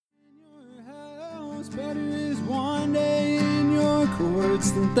knows better is one day in your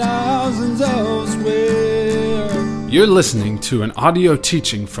courts than thousands elsewhere. You're listening to an audio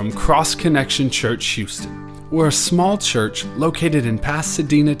teaching from Cross Connection Church, Houston. We're a small church located in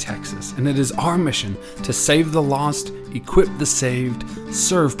Pasadena, Texas, and it is our mission to save the lost, equip the saved,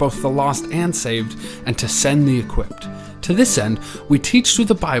 serve both the lost and saved, and to send the equipped. To this end, we teach through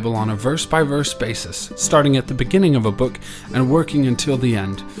the Bible on a verse-by-verse basis, starting at the beginning of a book and working until the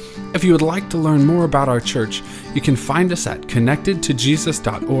end. If you would like to learn more about our church, you can find us at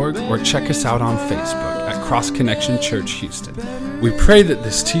connectedtojesus.org or check us out on Facebook at Cross Connection Church Houston. We pray that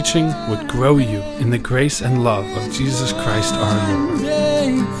this teaching would grow you in the grace and love of Jesus Christ our Lord.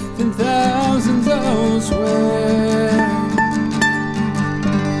 Than thousands elsewhere.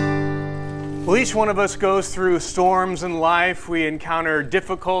 Well, each one of us goes through storms in life. We encounter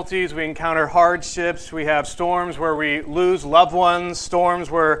difficulties, we encounter hardships. We have storms where we lose loved ones, storms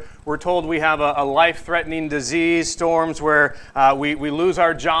where we're told we have a life-threatening disease, storms where we lose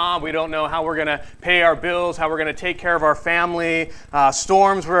our job, we don't know how we're going to pay our bills, how we're going to take care of our family,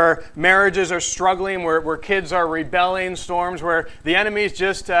 storms where marriages are struggling, where kids are rebelling, storms where the enemy's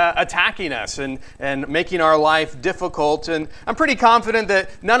just attacking us and making our life difficult. And I'm pretty confident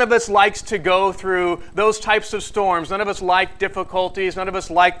that none of us likes to go through those types of storms. None of us like difficulties. None of us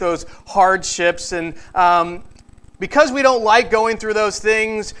like those hardships. And because we don't like going through those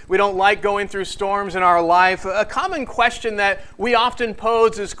things, we don't like going through storms in our life, a common question that we often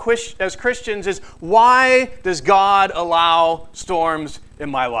pose as Christians is, why does God allow storms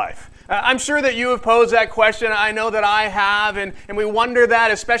in my life? I'm sure that you have posed that question. I know that I have, and we wonder that,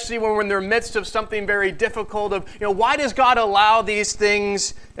 especially when we're in the midst of something very difficult, of, why does God allow these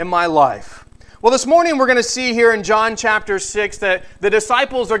things in my life? Well, this morning we're going to see here in John chapter 6 that the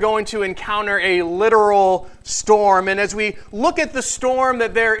disciples are going to encounter a literal storm. And as we look at the storm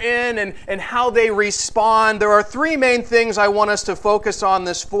that they're in and how they respond, there are three main things I want us to focus on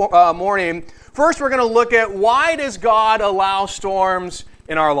this morning. First, we're going to look at, why does God allow storms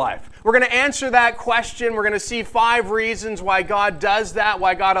in our life? We're going to answer that question. We're going to see 5 reasons why God does that,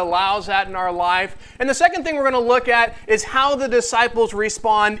 why God allows that in our life. And the second thing we're going to look at is how the disciples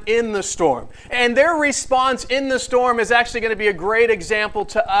respond in the storm. And their response in the storm is actually going to be a great example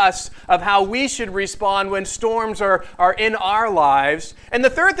to us of how we should respond when storms are in our lives. And the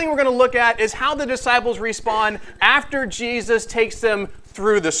third thing we're going to look at is how the disciples respond after Jesus takes them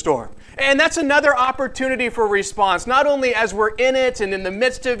through the storm. And that's another opportunity for response, not only as we're in it and in the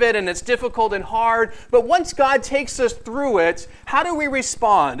midst of it and it's difficult and hard, but once God takes us through it, how do we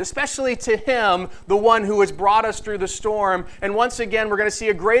respond, especially to Him, the one who has brought us through the storm? And once again, we're going to see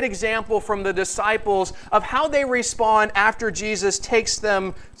a great example from the disciples of how they respond after Jesus takes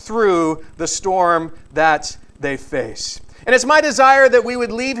them through the storm that they face. And it's my desire that we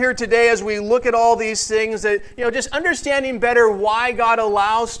would leave here today as we look at all these things, that, just understanding better why God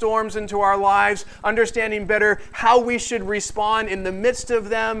allows storms into our lives, understanding better how we should respond in the midst of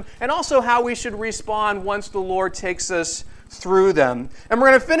them, and also how we should respond once the Lord takes us through them. And we're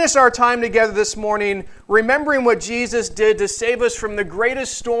going to finish our time together this morning remembering what Jesus did to save us from the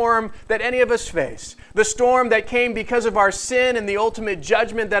greatest storm that any of us face. The storm that came because of our sin and the ultimate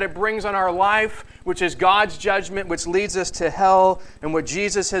judgment that it brings on our life, which is God's judgment, which leads us to hell, and what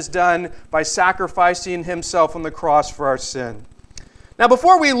Jesus has done by sacrificing Himself on the cross for our sin. Now,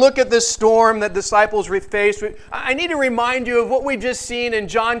 before we look at this storm that disciples faced, I need to remind you of what we've just seen in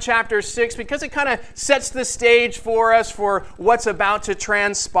John chapter 6, because it kind of sets the stage for us for what's about to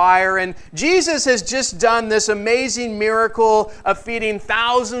transpire. And Jesus has just done this amazing miracle of feeding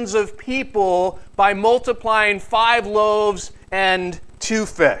thousands of people by multiplying 5 loaves and 2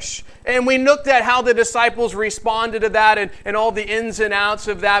 fish. And we looked at how the disciples responded to that and all the ins and outs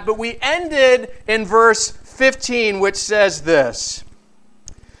of that. But we ended in verse 15, which says this: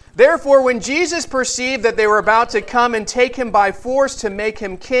 "Therefore, when Jesus perceived that they were about to come and take Him by force to make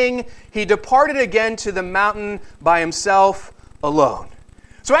Him king, He departed again to the mountain by Himself alone."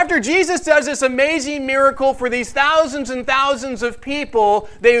 So after Jesus does this amazing miracle for these thousands and thousands of people,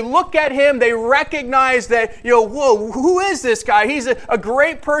 they look at Him, they recognize that, whoa, who is this guy? He's a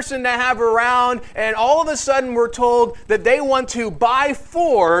great person to have around, and all of a sudden we're told that they want to, by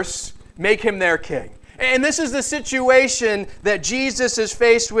force, make Him their king. And this is the situation that Jesus is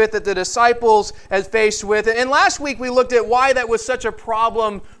faced with, that the disciples have faced with. And last week we looked at why that was such a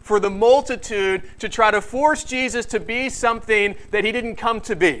problem for the multitude to try to force Jesus to be something that he didn't come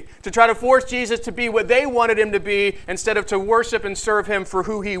to be, to try to force Jesus to be what they wanted him to be instead of to worship and serve him for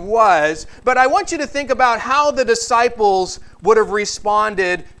who he was. But I want you to think about how the disciples would have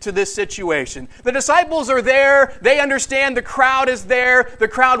responded to this situation. The disciples are there. They understand the crowd is there. The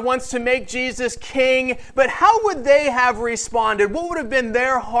crowd wants to make Jesus king. But how would they have responded? What would have been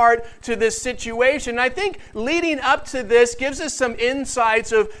their heart to this situation? And I think leading up to this gives us some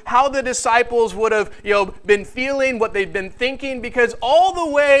insights of how the disciples would have, been feeling, what they'd been thinking, because all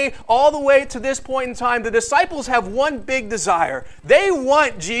the way to this point in time, the disciples have one big desire. They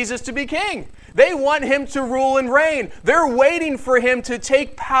want Jesus to be king. They want him to rule and reign. They're waiting for him to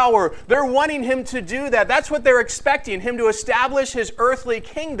take power. They're wanting him to do that. That's what they're expecting, him to establish his earthly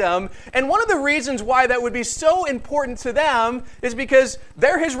kingdom. And one of the reasons why that would be so important to them is because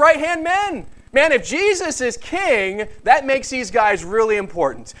they're his right-hand men. Man, if Jesus is king, that makes these guys really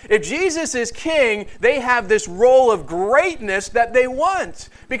important. If Jesus is king, they have this role of greatness that they want.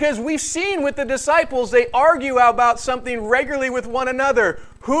 Because we've seen with the disciples, they argue about something regularly with one another.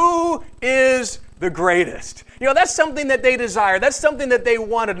 Who is the greatest? That's something that they desire. That's something that they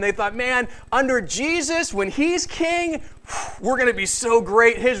wanted. And they thought, man, under Jesus, when he's king, we're going to be so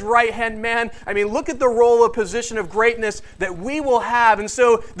great. His right-hand man. I mean, look at the role of position of greatness that we will have. And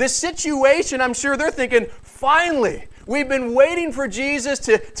so this situation, I'm sure they're thinking, finally, we've been waiting for Jesus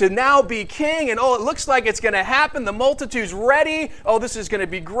to now be king, and it looks like it's going to happen. The multitude's ready. This is going to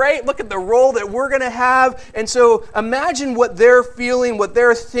be great. Look at the role that we're going to have. And so imagine what they're feeling, what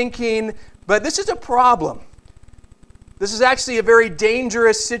they're thinking. But this is a problem. This is actually a very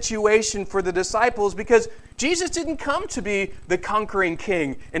dangerous situation for the disciples because Jesus didn't come to be the conquering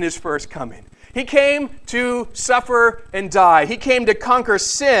king in his first coming. He came to suffer and die. He came to conquer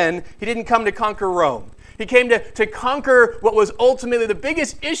sin. He didn't come to conquer Rome. He came to conquer what was ultimately the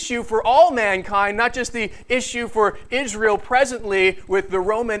biggest issue for all mankind, not just the issue for Israel presently with the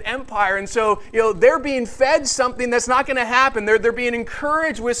Roman Empire. And so, they're being fed something that's not going to happen. They're being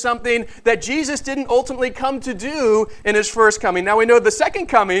encouraged with something that Jesus didn't ultimately come to do in his first coming. Now we know the second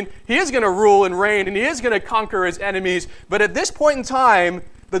coming, he is going to rule and reign, and he is going to conquer his enemies. But at this point in time,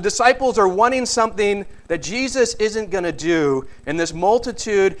 the disciples are wanting something that Jesus isn't going to do, and this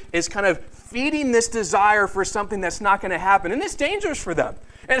multitude is kind of feeding this desire for something that's not going to happen. And it's dangerous for them.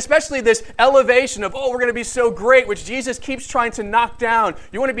 And especially this elevation of, we're going to be so great, which Jesus keeps trying to knock down.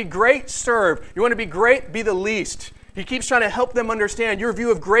 You want to be great? Serve. You want to be great? Be the least. He keeps trying to help them understand your view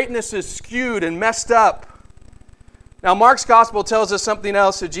of greatness is skewed and messed up. Now, Mark's gospel tells us something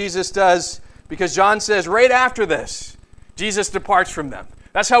else that Jesus does, because John says right after this, Jesus departs from them.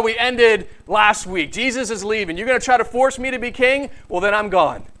 That's how we ended last week. Jesus is leaving. You're going to try to force me to be king? Well, then I'm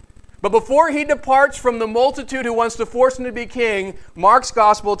gone. But before he departs from the multitude who wants to force him to be king, Mark's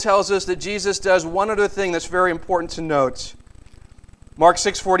gospel tells us that Jesus does one other thing that's very important to note. Mark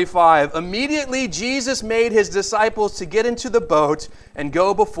 6:45, immediately Jesus made his disciples to get into the boat and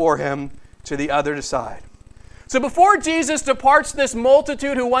go before him to the other side. So before Jesus departs this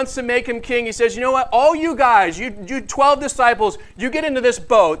multitude who wants to make him king, he says, you know what, all you guys, you 12 disciples, you get into this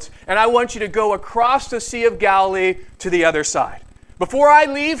boat, and I want you to go across the Sea of Galilee to the other side. Before I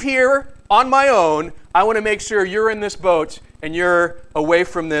leave here on my own, I want to make sure you're in this boat and you're away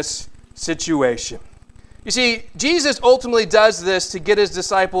from this situation. You see, Jesus ultimately does this to get his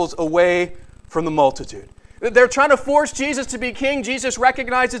disciples away from the multitude. They're trying to force Jesus to be king. Jesus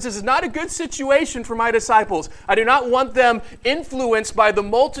recognizes this is not a good situation for my disciples. I do not want them influenced by the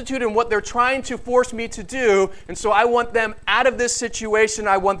multitude and what they're trying to force me to do. And so I want them out of this situation.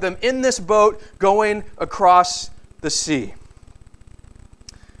 I want them in this boat going across the sea.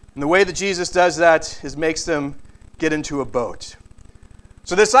 And the way that Jesus does that is makes them get into a boat.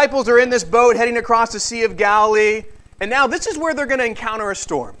 So the disciples are in this boat heading across the Sea of Galilee. And now this is where they're going to encounter a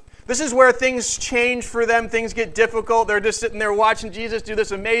storm. This is where things change for them. Things get difficult. They're just sitting there watching Jesus do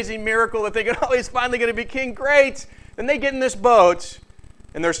this amazing miracle. They're thinking, he's finally going to be king. Great. Then they get in this boat,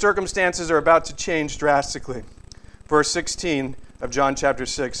 and their circumstances are about to change drastically. Verse 16 of John chapter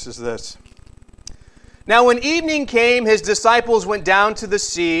 6 is this. Now when evening came, his disciples went down to the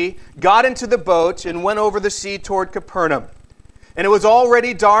sea, got into the boat, and went over the sea toward Capernaum. And it was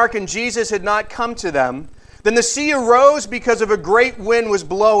already dark, and Jesus had not come to them. Then the sea arose because of a great wind was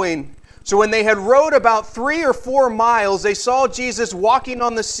blowing. So when they had rowed about 3 or 4 miles, they saw Jesus walking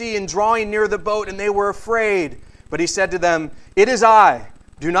on the sea and drawing near the boat, and they were afraid. But he said to them, "It is I,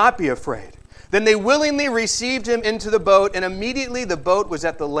 do not be afraid." Then they willingly received him into the boat, and immediately the boat was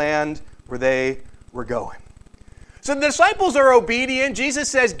at the land where they were going. So the disciples are obedient. Jesus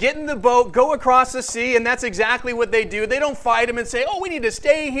says, get in the boat, go across the sea, and that's exactly what they do. They don't fight him and say, oh, we need to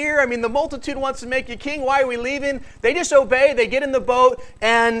stay here. I mean, the multitude wants to make you king. Why are we leaving? They just obey. They get in the boat,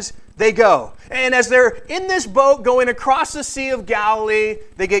 and they go. And as they're in this boat going across the Sea of Galilee,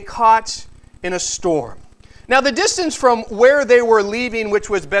 they get caught in a storm. Now, the distance from where they were leaving, which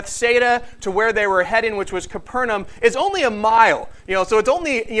was Bethsaida, to where they were heading, which was Capernaum, is only a mile. So it's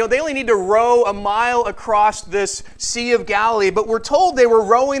only, they only need to row a mile across this Sea of Galilee, but we're told they were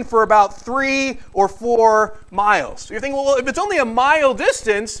rowing for about 3 or 4 miles. So you're thinking, well, if it's only a mile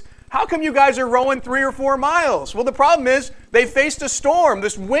distance, how come you guys are rowing 3 or 4 miles? Well, the problem is they faced a storm.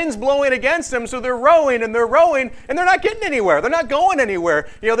 This wind's blowing against them, so they're rowing, and they're not getting anywhere. They're not going anywhere.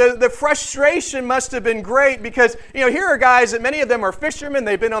 The frustration must have been great because, here are guys that many of them are fishermen.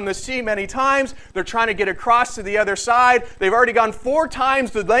 They've been on the sea many times. They're trying to get across to the other side. They've already gone 4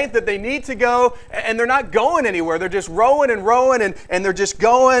 times the length that they need to go, and they're not going anywhere. They're just rowing, and they're just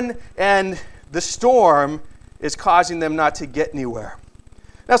going, and the storm is causing them not to get anywhere.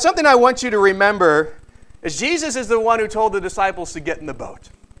 Now, something I want you to remember is Jesus is the one who told the disciples to get in the boat.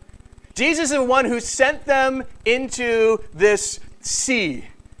 Jesus is the one who sent them into this sea.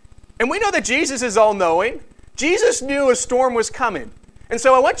 And we know that Jesus is all-knowing. Jesus knew a storm was coming. And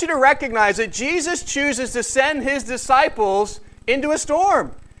so I want you to recognize that Jesus chooses to send his disciples into a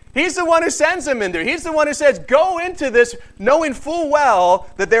storm. He's the one who sends them in there. He's the one who says, go into this knowing full well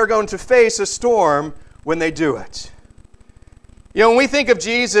that they're going to face a storm when they do it. When we think of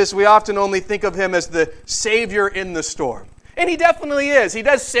Jesus, we often only think of him as the Savior in the storm. And he definitely is. He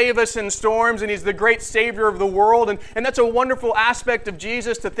does save us in storms, and he's the great Savior of the world. And that's a wonderful aspect of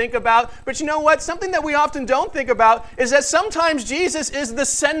Jesus to think about. But you know what? Something that we often don't think about is that sometimes Jesus is the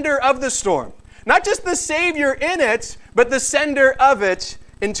sender of the storm. Not just the Savior in it, but the sender of it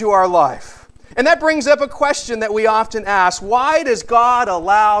into our life. And that brings up a question that we often ask. Why does God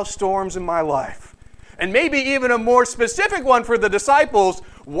allow storms in my life? And maybe even a more specific one for the disciples,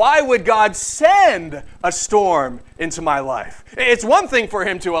 why would God send a storm into my life? It's one thing for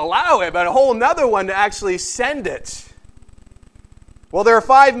him to allow it, but a whole nother one to actually send it. Well, there are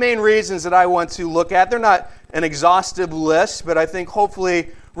 5 main reasons that I want to look at. They're not an exhaustive list, but I think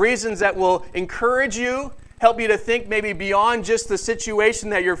hopefully reasons that will encourage you, help you to think maybe beyond just the situation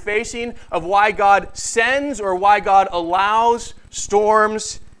that you're facing of why God sends or why God allows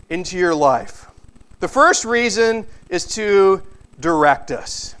storms into your life. The first reason is to direct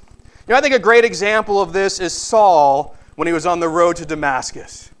us. I think a great example of this is Saul when he was on the road to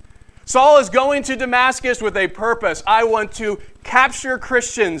Damascus. Saul is going to Damascus with a purpose. I want to capture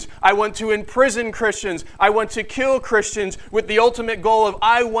Christians. I want to imprison Christians. I want to kill Christians with the ultimate goal of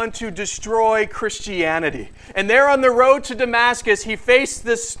I want to destroy Christianity. And there on the road to Damascus, he faced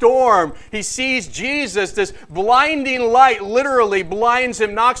this storm. He sees Jesus. This blinding light literally blinds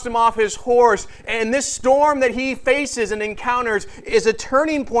him, knocks him off his horse. And this storm that he faces and encounters is a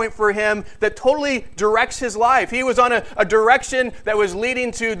turning point for him that totally directs his life. He was on a direction that was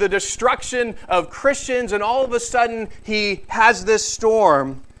leading to the destruction of Christians, and all of a sudden he has this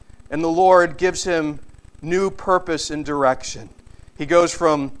storm, and the Lord gives him new purpose and direction. He goes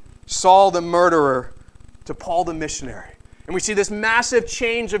from Saul the murderer to Paul the missionary. And we see this massive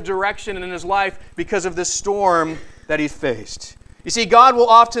change of direction in his life because of this storm that he faced. You see, God will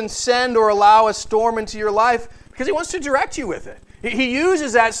often send or allow a storm into your life because he wants to direct you with it. He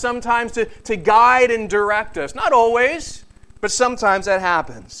uses that sometimes to guide and direct us. Not always, but sometimes that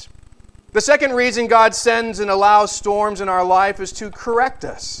happens. The second reason God sends and allows storms in our life is to correct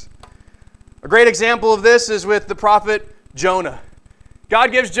us. A great example of this is with the prophet Jonah.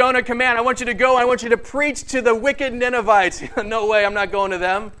 God gives Jonah a command. I want you to go. I want you to preach to the wicked Ninevites. No way, I'm not going to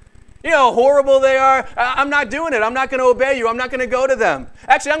them. You know how horrible they are? I'm not doing it. I'm not going to obey you. I'm not going to go to them.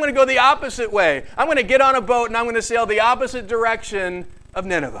 Actually, I'm going to go the opposite way. I'm going to get on a boat and I'm going to sail the opposite direction of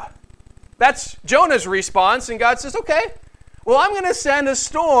Nineveh. That's Jonah's response. And God says, okay, well, I'm going to send a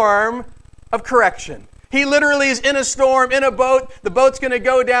storm of correction. He literally is in a storm, in a boat. The boat's going to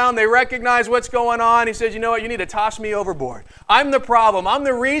go down. They recognize what's going on. He says, you know what? You need to toss me overboard. I'm the problem. I'm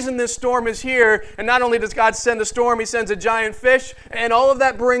the reason this storm is here. And not only does God send a storm, he sends a giant fish. And all of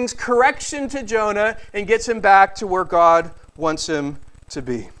that brings correction to Jonah and gets him back to where God wants him to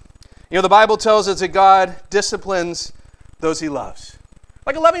be. The Bible tells us that God disciplines those he loves.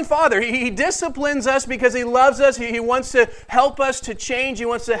 Like a loving father, he disciplines us because he loves us. He wants to help us to change. He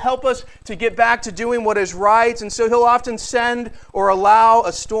wants to help us to get back to doing what is right. And so he'll often send or allow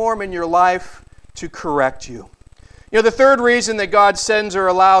a storm in your life to correct you. The third reason that God sends or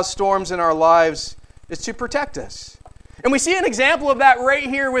allows storms in our lives is to protect us. And we see an example of that right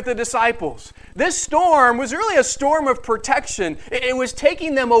here with the disciples. This storm was really a storm of protection. It was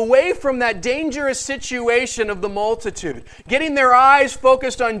taking them away from that dangerous situation of the multitude, getting their eyes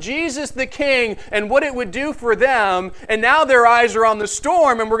focused on Jesus the King and what it would do for them. And now their eyes are on the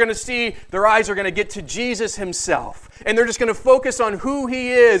storm, and we're going to see their eyes are going to get to Jesus himself. And they're just going to focus on who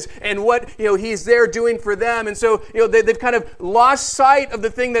he is and what he's there doing for them. And so they've kind of lost sight of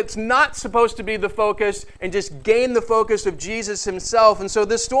the thing that's not supposed to be the focus and just gained the focus of Jesus himself. And so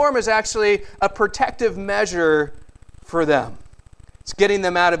this storm is actually a protective measure for them. It's getting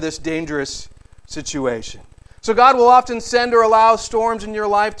them out of this dangerous situation. So God will often send or allow storms in your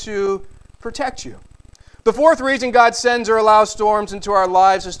life to protect you. The fourth reason God sends or allows storms into our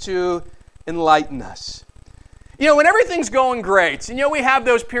lives is to enlighten us. When everything's going great, and we have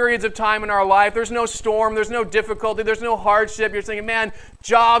those periods of time in our life, there's no storm, there's no difficulty, there's no hardship. You're thinking, man,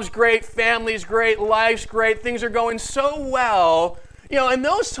 job's great, family's great, life's great, things are going so well. In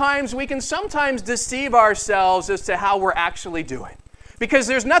those times, we can sometimes deceive ourselves as to how we're actually doing. Because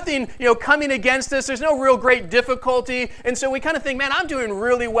there's nothing, coming against us. There's no real great difficulty. And so we kind of think, man, I'm doing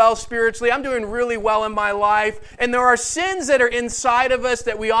really well spiritually. I'm doing really well in my life. And there are sins that are inside of us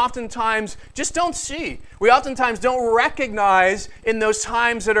that we oftentimes just don't see. We oftentimes don't recognize in those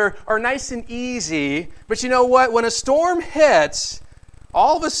times that are nice and easy. But you know what? When a storm hits,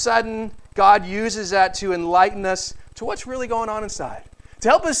 all of a sudden, God uses that to enlighten us to what's really going on inside. To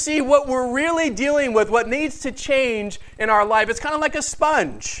help us see what we're really dealing with, what needs to change in our life. It's kind of like a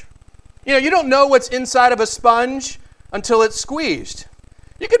sponge. You don't know what's inside of a sponge until it's squeezed.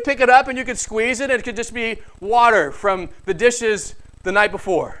 You could pick it up and you could squeeze it, and it could just be water from the dishes the night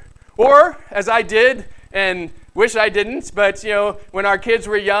before. Or, as I did, and wish I didn't, but when our kids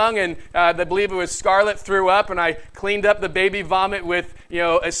were young and I believe it was Scarlett threw up, and I cleaned up the baby vomit with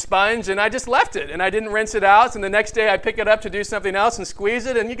a sponge, and I just left it and I didn't rinse it out, and the next day I pick it up to do something else and squeeze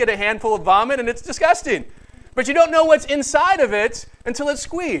it, and you get a handful of vomit, and it's disgusting. But you don't know what's inside of it until it's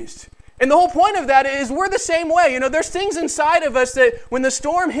squeezed. And the whole point of that is we're the same way. There's things inside of us that when the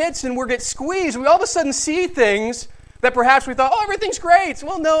storm hits and we get squeezed, we all of a sudden see things that perhaps we thought, everything's great.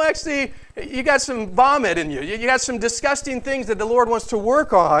 Well, no, actually, you got some vomit in you. You got some disgusting things that the Lord wants to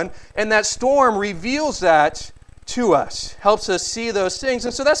work on, and that storm reveals that to us, helps us see those things.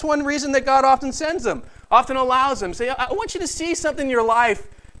 And so that's one reason that God often sends them, often allows them. Say, I want you to see something in your life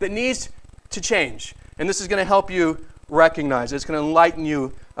that needs to change. And this is going to help you recognize it. It's going to enlighten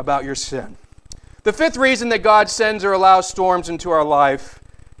you about your sin. The fifth reason that God sends or allows storms into our life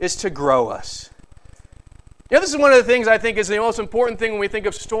is to grow us. This is one of the things I think is the most important thing when we think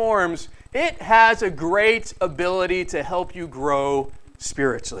of storms. It has a great ability to help you grow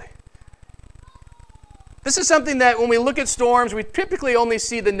spiritually. This is something that when we look at storms, we typically only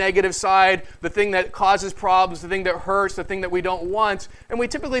see the negative side, the thing that causes problems, the thing that hurts, the thing that we don't want. And we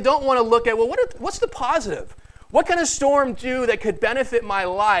typically don't want to look at, what's the positive? What can a storm do that could benefit my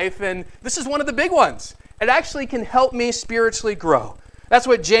life? And this is one of the big ones. It actually can help me spiritually grow. That's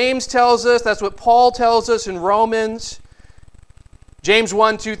what James tells us. That's what Paul tells us in Romans. James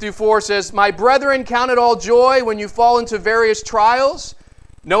 1:2-4 says, "My brethren, count it all joy when you fall into various trials,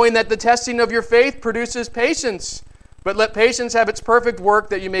 knowing that the testing of your faith produces patience. But let patience have its perfect work,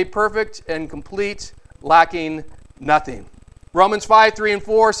 that you may perfect and complete, lacking nothing." Romans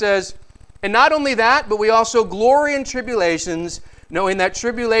 5:3-4 says, "And not only that, but we also glory in tribulations, knowing that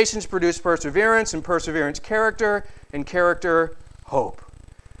tribulations produce perseverance, and perseverance character, and character hope."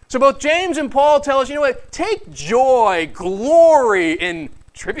 So both James and Paul tell us, take joy, glory in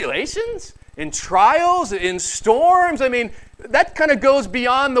tribulations, in trials, in storms. That kind of goes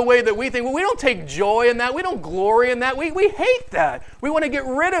beyond the way that we think. Well, we don't take joy in that. We don't glory in that. We hate that. We want to get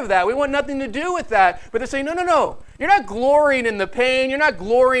rid of that. We want nothing to do with that. But they say, no. You're not glorying in the pain. You're not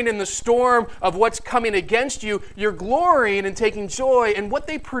glorying in the storm of what's coming against you. You're glorying and taking joy in what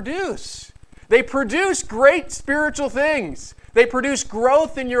they produce. They produce great spiritual things. They produce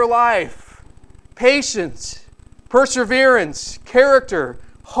growth in your life, patience, perseverance, character,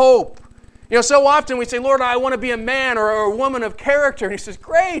 hope. So often we say, Lord, I want to be a man or a woman of character. And he says,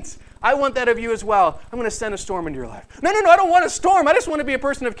 great, I want that of you as well. I'm going to send a storm into your life. No, I don't want a storm. I just want to be a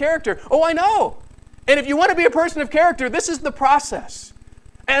person of character. Oh, I know. And if you want to be a person of character, this is the process.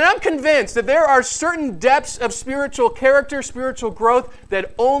 And I'm convinced that there are certain depths of spiritual character, spiritual growth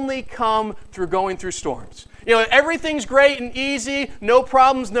that only come through going through storms. Everything's great and easy, no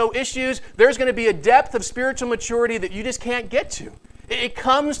problems, no issues. There's going to be a depth of spiritual maturity that you just can't get to. It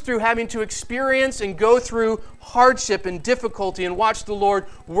comes through having to experience and go through hardship and difficulty and watch the Lord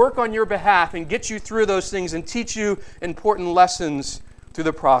work on your behalf and get you through those things and teach you important lessons through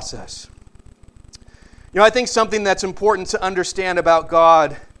the process. I think something that's important to understand about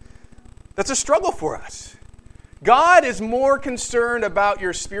God, That's a struggle for us. God is more concerned about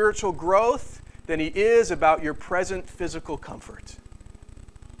your spiritual growth than He is about your present physical comfort.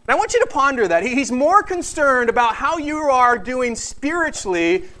 And I want you to ponder that. He's more concerned about how you are doing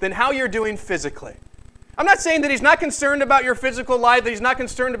spiritually than how you're doing physically. I'm not saying that He's not concerned about your physical life, that He's not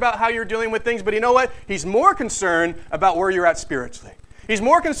concerned about how you're dealing with things, but you know what? He's more concerned about where you're at spiritually. He's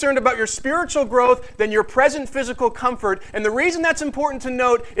more concerned about your spiritual growth than your present physical comfort. And the reason that's important to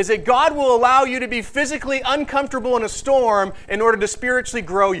note is that God will allow you to be physically uncomfortable in a storm in order to spiritually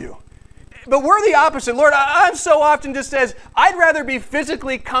grow you. But we're the opposite. Lord, I'm so often just says, I'd rather be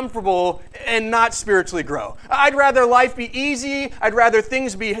physically comfortable and not spiritually grow. I'd rather life be easy. I'd rather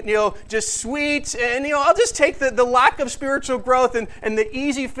things be, just sweet. And, I'll just take the lack of spiritual growth and the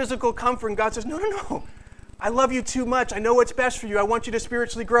easy physical comfort. And God says, no. I love you too much. I know what's best for you. I want you to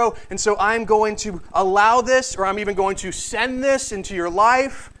spiritually grow. And so I'm going to allow this, or I'm even going to send this into your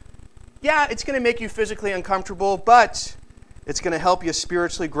life. Yeah, it's going to make you physically uncomfortable, but it's going to help you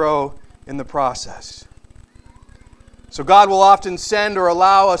spiritually grow in the process. So God will often send or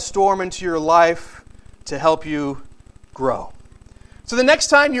allow a storm into your life to help you grow. So the next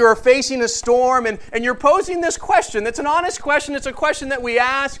time you are facing a storm and you're posing this question, that's an honest question, it's a question that we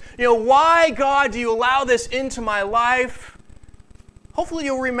ask, why, God, do you allow this into my life? Hopefully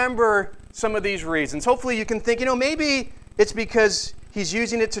you'll remember some of these reasons. Hopefully you can think, maybe it's because He's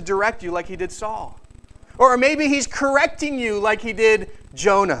using it to direct you like He did Saul. Or maybe He's correcting you like He did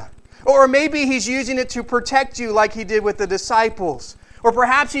Jonah. Or maybe He's using it to protect you like He did with the disciples. Or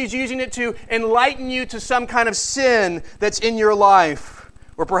perhaps He's using it to enlighten you to some kind of sin that's in your life.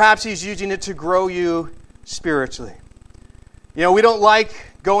 Or perhaps He's using it to grow you spiritually. We don't like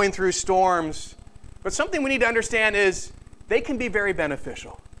going through storms, but something we need to understand is they can be very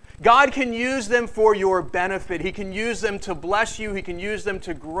beneficial. God can use them for your benefit. He can use them to bless you. He can use them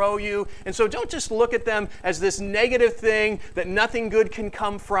to grow you. And so don't just look at them as this negative thing that nothing good can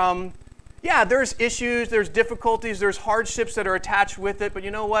come from. Yeah, there's issues, there's difficulties, there's hardships that are attached with it, but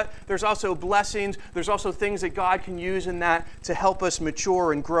you know what? There's also blessings, there's also things that God can use in that to help us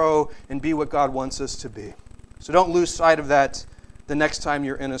mature and grow and be what God wants us to be. So don't lose sight of that the next time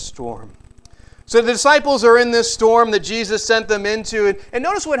you're in a storm. So the disciples are in this storm that Jesus sent them into, and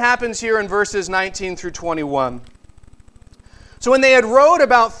notice what happens here in verses 19 through 21. So when they had rowed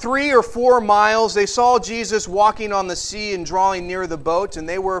about 3 or 4 miles, they saw Jesus walking on the sea and drawing near the boat, and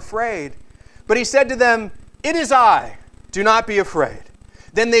they were afraid. But He said to them, "It is I, do not be afraid."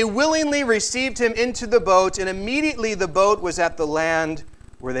 Then they willingly received Him into the boat, and immediately the boat was at the land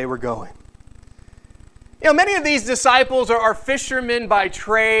where they were going. Many of these disciples are fishermen by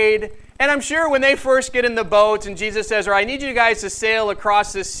trade, and I'm sure when they first get in the boat and Jesus says, "All right, I need you guys to sail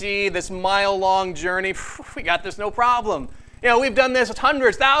across the sea, this mile-long journey," we got this, no problem. We've done this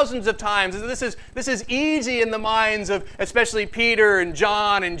hundreds, thousands of times. This is easy in the minds of especially Peter and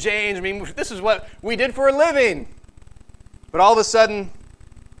John and James. I mean, this is what we did for a living. But all of a sudden,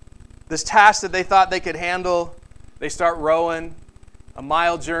 this task that they thought they could handle, they start rowing. A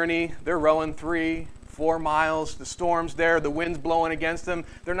mile journey, they're rowing 3, 4 miles. The storm's there, the wind's blowing against them.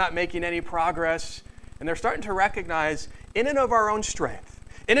 They're not making any progress. And they're starting to recognize, in and of our own strength,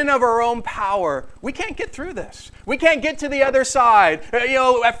 in and of our own power, we can't get through this. We can't get to the other side.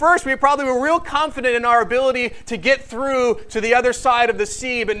 At first we probably were real confident in our ability to get through to the other side of the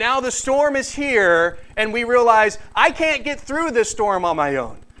sea, but now the storm is here, and we realize, I can't get through this storm on my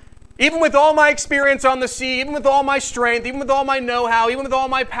own. Even with all my experience on the sea, even with all my strength, even with all my know-how, even with all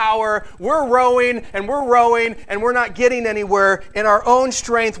my power, we're rowing, and we're not getting anywhere. In our own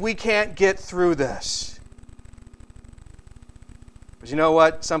strength, we can't get through this. But you know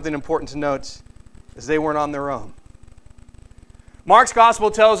what? Something important to note is they weren't on their own. Mark's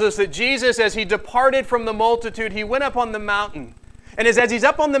gospel tells us that Jesus, as He departed from the multitude, He went up on the mountain. And as He's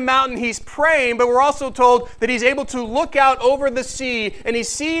up on the mountain, He's praying, but we're also told that He's able to look out over the sea, and He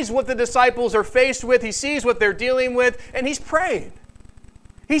sees what the disciples are faced with. He sees what they're dealing with, and He's praying.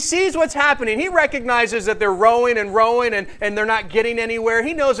 He sees what's happening. He recognizes that they're rowing and they're not getting anywhere.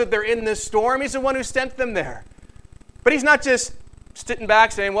 He knows that they're in this storm. He's the one who sent them there. But He's not just sitting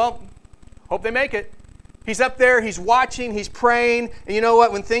back saying, well, hope they make it. He's up there, He's watching, He's praying, and you know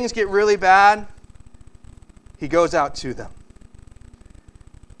what? When things get really bad, He goes out to them.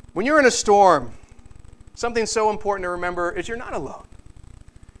 When you're in a storm, something so important to remember is you're not alone.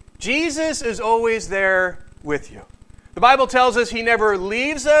 Jesus is always there with you. The Bible tells us He never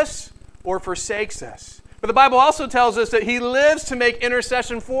leaves us or forsakes us. But the Bible also tells us that He lives to make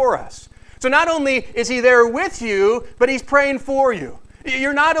intercession for us. So not only is He there with you, but He's praying for you.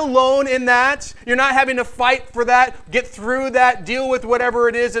 You're not alone in that. You're not having to fight for that, get through that, deal with whatever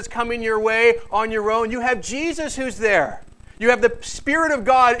it is that's coming your way on your own. You have Jesus who's there. You have the Spirit of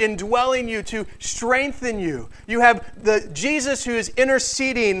God indwelling you to strengthen you. You have the Jesus who is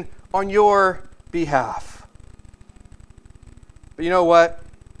interceding on your behalf. But you know what?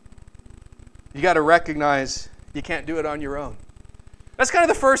 You got to recognize you can't do it on your own. That's kind of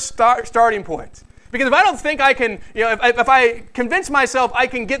the first starting point. Because if I don't think I can, if I convince myself I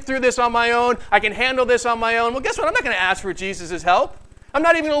can get through this on my own, I can handle this on my own, well, guess what? I'm not going to ask for Jesus' help. I'm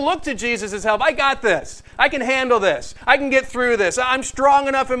not even going to look to Jesus' help. I got this. I can handle this. I can get through this. I'm strong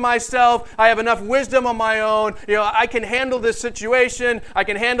enough in myself. I have enough wisdom on my own. I can handle this situation. I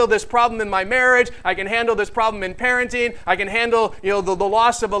can handle this problem in my marriage. I can handle this problem in parenting. I can handle, the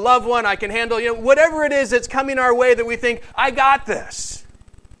loss of a loved one. I can handle, whatever it is that's coming our way that we think, I got this.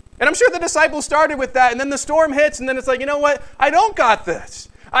 And I'm sure the disciples started with that, and then the storm hits, and then it's like, you know what? I don't got this.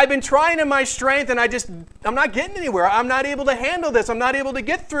 I've been trying in my strength, and I'm not getting anywhere. I'm not able to handle this. I'm not able to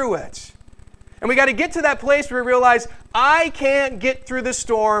get through it. And we got to get to that place where we realize I can't get through the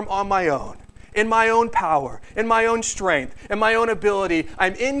storm on my own, in my own power, in my own strength, in my own ability.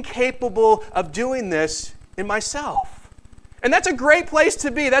 I'm incapable of doing this in myself. And that's a great place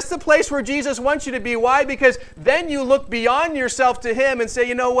to be. That's the place where Jesus wants you to be. Why? Because then you look beyond yourself to Him and say,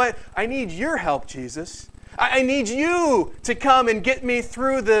 you know what? I need your help, Jesus. I need you to come and get me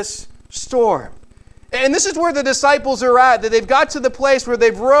through this storm. And this is where the disciples are at. That they've got to the place where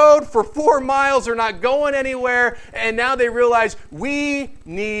they've rowed for 4 miles, they're not going anywhere, and now they realize we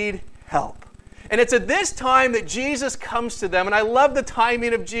need help. And it's at this time that Jesus comes to them. And I love the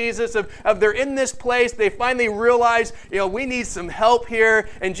timing of Jesus, of they're in this place. They finally realize, we need some help here.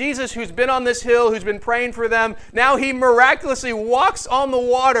 And Jesus, who's been on this hill, who's been praying for them, now He miraculously walks on the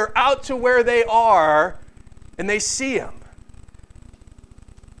water out to where they are, and they see Him.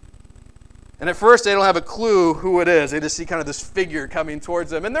 And at first, they don't have a clue who it is. They just see kind of this figure coming towards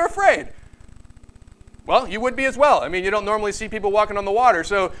them, and they're afraid. Well, you would be as well. I mean, you don't normally see people walking on the water.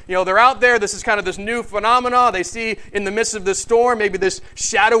 So, they're out there. This is kind of this new phenomenon. They see in the midst of the storm, maybe this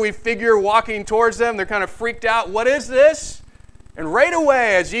shadowy figure walking towards them. They're kind of freaked out. What is this? And right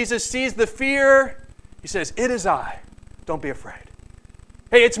away, as Jesus sees the fear, He says, "It is I. Don't be afraid."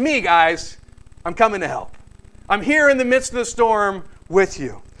 Hey, it's me, guys. I'm coming to help. I'm here in the midst of the storm with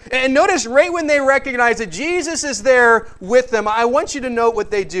you. And notice right when they recognize that Jesus is there with them, I want you to note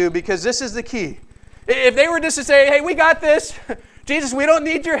what they do, because this is the key. If they were just to say, hey, we got this. Jesus, we don't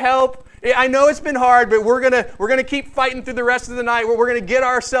need your help. I know it's been hard, but we're gonna keep fighting through the rest of the night. We're going to get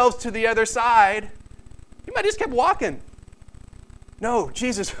ourselves to the other side. You might just kept walking. No,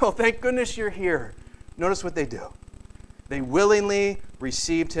 Jesus, oh, thank goodness you're here. Notice what they do. They willingly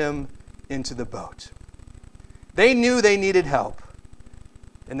received Him into the boat. They knew they needed help.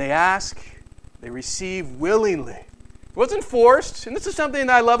 And they ask, they receive willingly. It wasn't forced. And this is something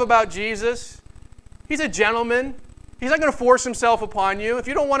that I love about Jesus. He's a gentleman. He's not going to force Himself upon you. If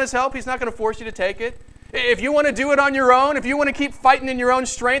you don't want His help, He's not going to force you to take it. If you want to do it on your own, if you want to keep fighting in your own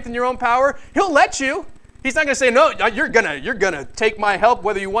strength and your own power, He'll let you. He's not going to say, no, you're gonna take my help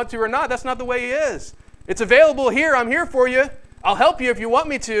whether you want to or not. That's not the way He is. It's available here. I'm here for you. I'll help you if you want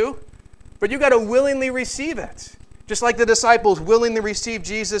me to. But you got to willingly receive it. Just like the disciples willingly received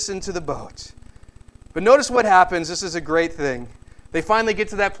Jesus into the boat. But notice what happens. This is a great thing. They finally get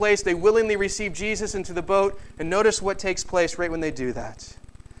to that place. They willingly receive Jesus into the boat. And notice what takes place right when they do that.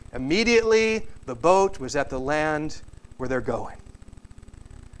 Immediately, the boat was at the land where they're going.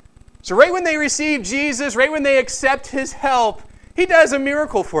 So right when they receive Jesus, right when they accept His help, He does a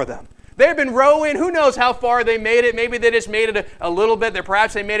miracle for them. They've been rowing. Who knows how far they made it? Maybe they just made it a little bit.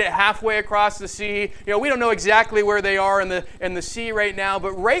 Perhaps they made it halfway across the sea. We don't know exactly where they are in the sea right now.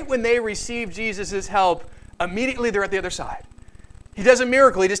 But right when they receive Jesus' help, immediately they're at the other side. He does a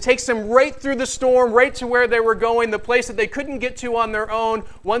miracle. He just takes them right through the storm, right to where they were going, the place that they couldn't get to on their own.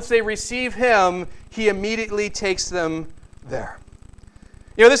 Once they receive Him, He immediately takes them there.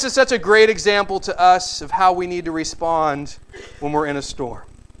 This is such a great example to us of how we need to respond when we're in a storm.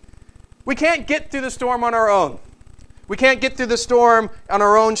 We can't get through the storm on our own. We can't get through the storm on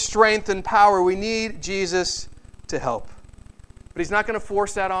our own strength and power. We need Jesus to help. But He's not going to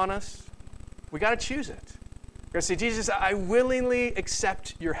force that on us. We got to choose it. We're going to say, Jesus, I willingly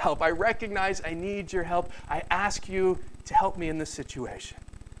accept your help. I recognize I need your help. I ask you to help me in this situation.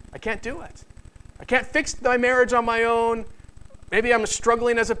 I can't do it. I can't fix my marriage on my own. Maybe I'm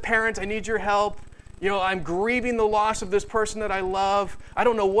struggling as a parent. I need your help. I'm grieving the loss of this person that I love. I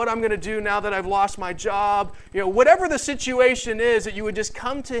don't know what I'm going to do now that I've lost my job. Whatever the situation is, that you would just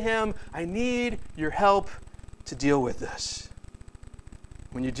come to Him. I need your help to deal with this.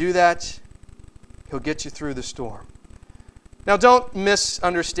 When you do that, He'll get you through the storm. Now, don't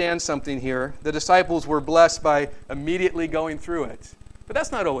misunderstand something here. The disciples were blessed by immediately going through it. But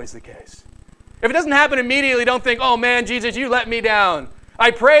that's not always the case. If it doesn't happen immediately, don't think, oh man, Jesus, you let me down.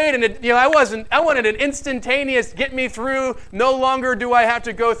 I prayed and I wanted an instantaneous get me through. No longer do I have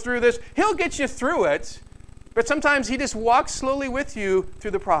to go through this. He'll get you through it. But sometimes He just walks slowly with you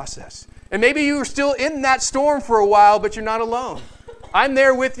through the process. And maybe you're still in that storm for a while, but you're not alone. I'm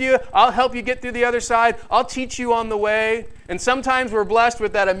there with you. I'll help you get through the other side. I'll teach you on the way. And sometimes we're blessed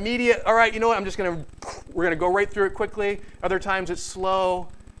with that immediate, all right, you know what, we're going to go right through it quickly. Other times it's slow.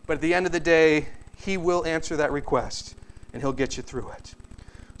 But at the end of the day, He will answer that request, and He'll get you through it.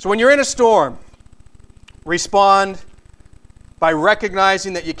 So when you're in a storm, respond by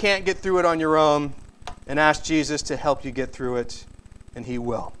recognizing that you can't get through it on your own and ask Jesus to help you get through it, and He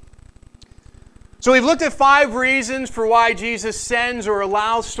will. So we've looked at 5 reasons for why Jesus sends or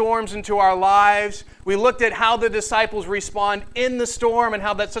allows storms into our lives. We looked at how the disciples respond in the storm and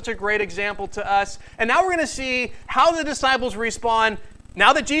how that's such a great example to us. And now we're going to see how the disciples respond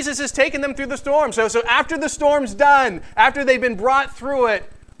now that Jesus has taken them through the storm. So after the storm's done, after they've been brought through it,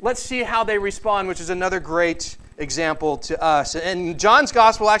 let's see how they respond, which is another great example to us. And John's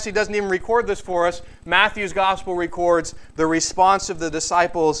gospel actually doesn't even record this for us. Matthew's gospel records the response of the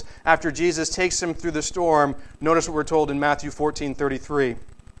disciples after Jesus takes them through the storm. Notice what we're told in Matthew 14:33.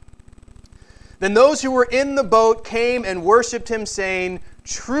 Then those who were in the boat came and worshipped Him, saying,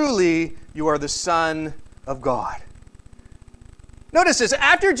 "Truly, you are the Son of God." Notice this,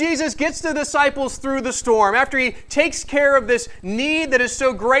 after Jesus gets the disciples through the storm, after He takes care of this need that is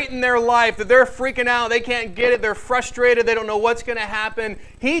so great in their life that they're freaking out, they can't get it, they're frustrated, they don't know what's going to happen,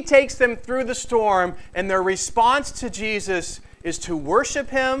 He takes them through the storm, and their response to Jesus is to worship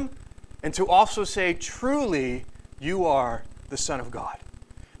Him and to also say, "Truly, you are the Son of God."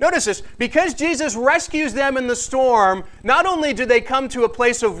 Notice this, because Jesus rescues them in the storm, not only do they come to a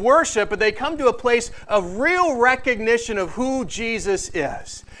place of worship, but they come to a place of real recognition of who Jesus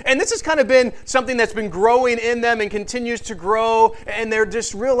is. And this has kind of been something that's been growing in them and continues to grow, and they're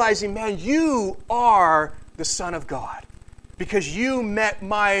just realizing, man, you are the Son of God because you met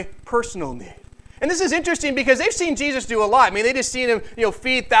my personal need. And this is interesting because they've seen Jesus do a lot. I mean, they just seen Him,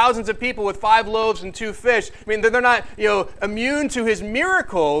 feed thousands of people with 5 loaves and 2 fish. I mean, they're not, immune to His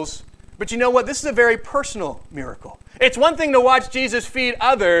miracles. But you know what? This is a very personal miracle. It's one thing to watch Jesus feed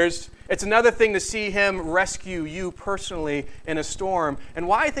others. It's another thing to see Him rescue you personally in a storm. And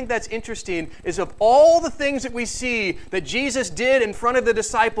why I think that's interesting is of all the things that we see that Jesus did in front of the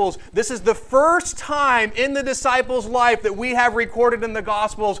disciples, this is the first time in the disciples' life that we have recorded in the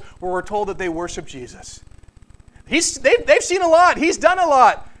Gospels where we're told that they worship Jesus. They've seen a lot. He's done a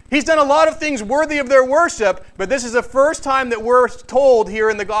lot. He's done a lot of things worthy of their worship, but this is the first time that we're told here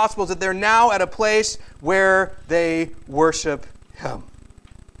in the Gospels that they're now at a place where they worship Him.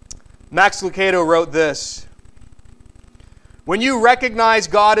 Max Lucado wrote this: "When you recognize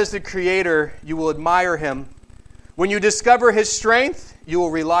God as the Creator, you will admire Him. When you discover His strength, you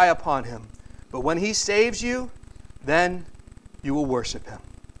will rely upon Him. But when He saves you, then you will worship Him."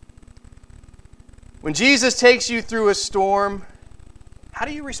 When Jesus takes you through a storm, how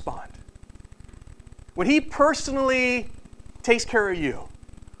do you respond? When He personally takes care of you,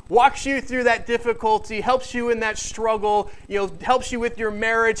 walks you through that difficulty, helps you in that struggle, helps you with your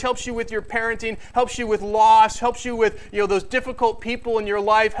marriage, helps you with your parenting, helps you with loss, helps you with those difficult people in your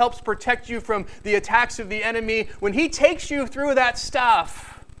life, helps protect you from the attacks of the enemy. When He takes you through that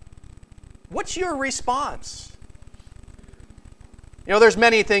stuff, what's your response? There's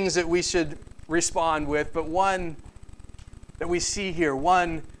many things that we should respond with, but one that we see here,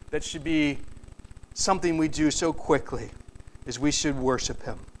 one that should be something we do so quickly, is we should worship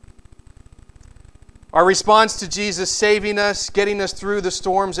Him. Our response to Jesus saving us, getting us through the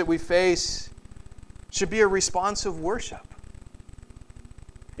storms that we face, should be a response of worship.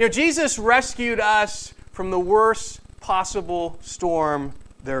 Jesus rescued us from the worst possible storm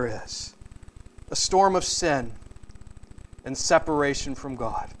there is. A storm of sin and separation from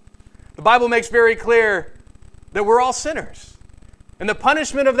God. The Bible makes very clear that we're all sinners. And the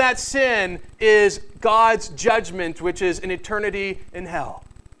punishment of that sin is God's judgment, which is an eternity in hell.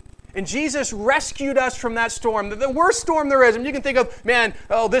 And Jesus rescued us from that storm, the worst storm there is. And you can think of, man,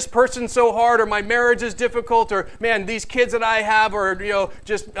 this person's so hard, or my marriage is difficult, or man, these kids that I have, or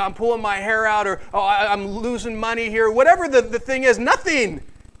just I'm pulling my hair out, or I'm losing money here. Whatever the thing is, nothing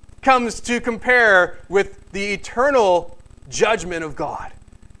comes to compare with the eternal judgment of God.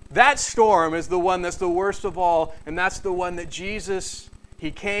 That storm is the one that's the worst of all, and that's the one that Jesus, He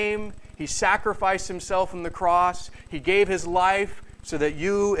came, He sacrificed Himself on the cross, He gave His life so that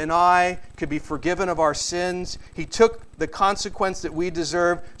you and I could be forgiven of our sins. He took the consequence that we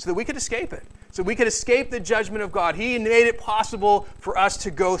deserve so that we could escape it. So we could escape the judgment of God. He made it possible for us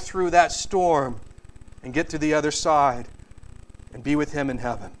to go through that storm and get to the other side and be with Him in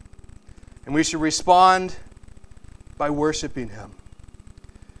heaven. And we should respond by worshiping Him.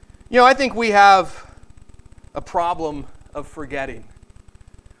 You know, I think we have a problem of forgetting.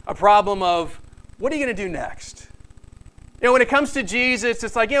 A problem of, what are you going to do next? You know, when it comes to Jesus,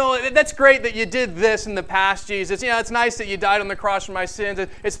 it's like, you know, that's great that you did this in the past, Jesus. You know, it's nice that you died on the cross for my sins.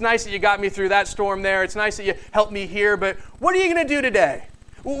 It's nice that you got me through that storm there. It's nice that you helped me here. But what are you going to do today?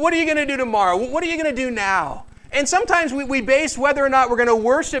 What are you going to do tomorrow? What are you going to do now? And sometimes we base whether or not we're going to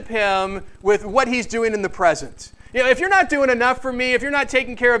worship Him with what He's doing in the present. You know, if you're not doing enough for me, if you're not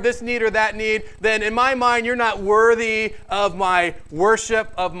taking care of this need or that need, then in my mind, you're not worthy of my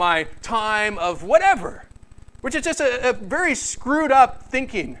worship, of my time, of whatever. Which is just a very screwed up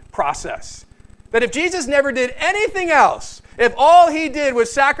thinking process. That if Jesus never did anything else, if all He did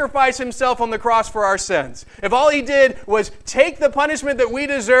was sacrifice Himself on the cross for our sins, if all He did was take the punishment that we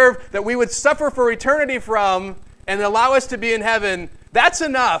deserve, that we would suffer for eternity from, and allow us to be in heaven, that's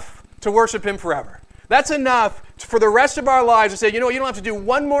enough to worship Him forever. That's enough for the rest of our lives to say, you know what, you don't have to do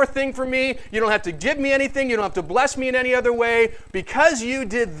one more thing for me. You don't have to give me anything. You don't have to bless me in any other way. Because you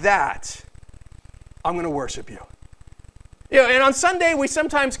did that, I'm going to worship you. You know, and on Sunday, we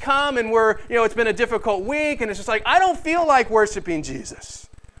sometimes come and it's been a difficult week, and it's just like, I don't feel like worshiping Jesus.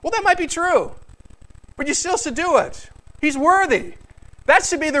 Well, that might be true, but you still should do it. He's worthy. That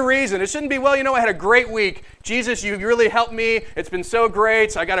should be the reason. It shouldn't be, well, I had a great week. Jesus, you really helped me. It's been so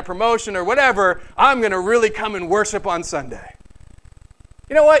great. So I got a promotion or whatever. I'm going to really come and worship on Sunday.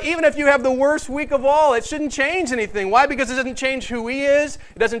 You know what? Even if you have the worst week of all, it shouldn't change anything. Why? Because it doesn't change who He is.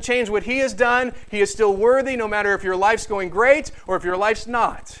 It doesn't change what He has done. He is still worthy no matter if your life's going great or if your life's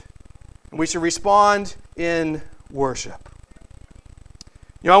not. And we should respond in worship.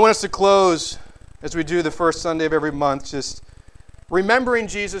 I want us to close, as we do the first Sunday of every month, just remembering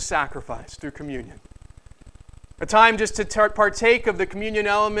Jesus' sacrifice through communion. A time just to partake of the communion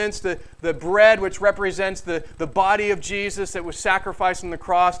elements, the bread which represents the body of Jesus that was sacrificed on the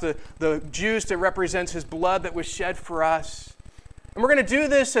cross, the juice that represents His blood that was shed for us. And we're going to do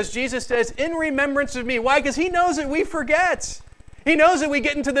this, as Jesus says, in remembrance of me. Why? Because He knows that we forget. He knows that we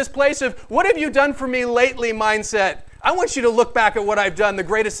get into this place of, what have you done for me lately mindset. I want you to look back at what I've done, the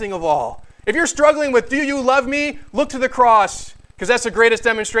greatest thing of all. If you're struggling with, do you love me? Look to the cross. Because that's the greatest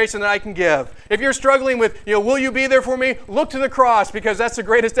demonstration that I can give. If you're struggling with, will you be there for me? Look to the cross, because that's the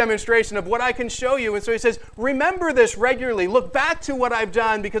greatest demonstration of what I can show you. And so He says, remember this regularly. Look back to what I've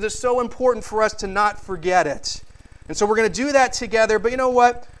done, because it's so important for us to not forget it. And so we're going to do that together. But you know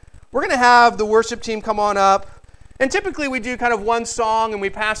what? We're going to have the worship team come on up. And typically we do kind of one song and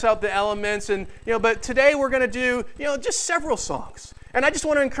we pass out the elements. And but today we're going to do, just several songs. And I just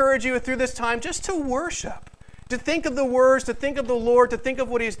want to encourage you through this time just to worship. To think of the words, to think of the Lord, to think of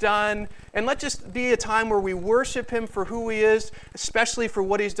what He's done. And let just be a time where we worship Him for who He is, especially for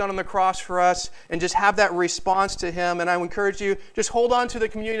what He's done on the cross for us, and just have that response to Him. And I would encourage you, just hold on to the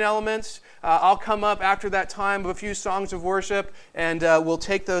communion elements. I'll come up after that time of a few songs of worship, and we'll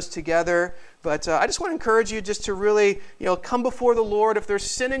take those together. But I just want to encourage you just to really, come before the Lord. If there's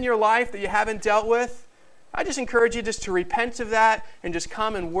sin in your life that you haven't dealt with, I just encourage you just to repent of that and just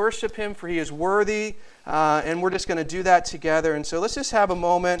come and worship Him, for He is worthy. And we're just going to do that together. And so let's just have a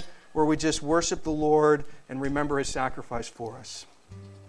moment where we just worship the Lord and remember His sacrifice for us.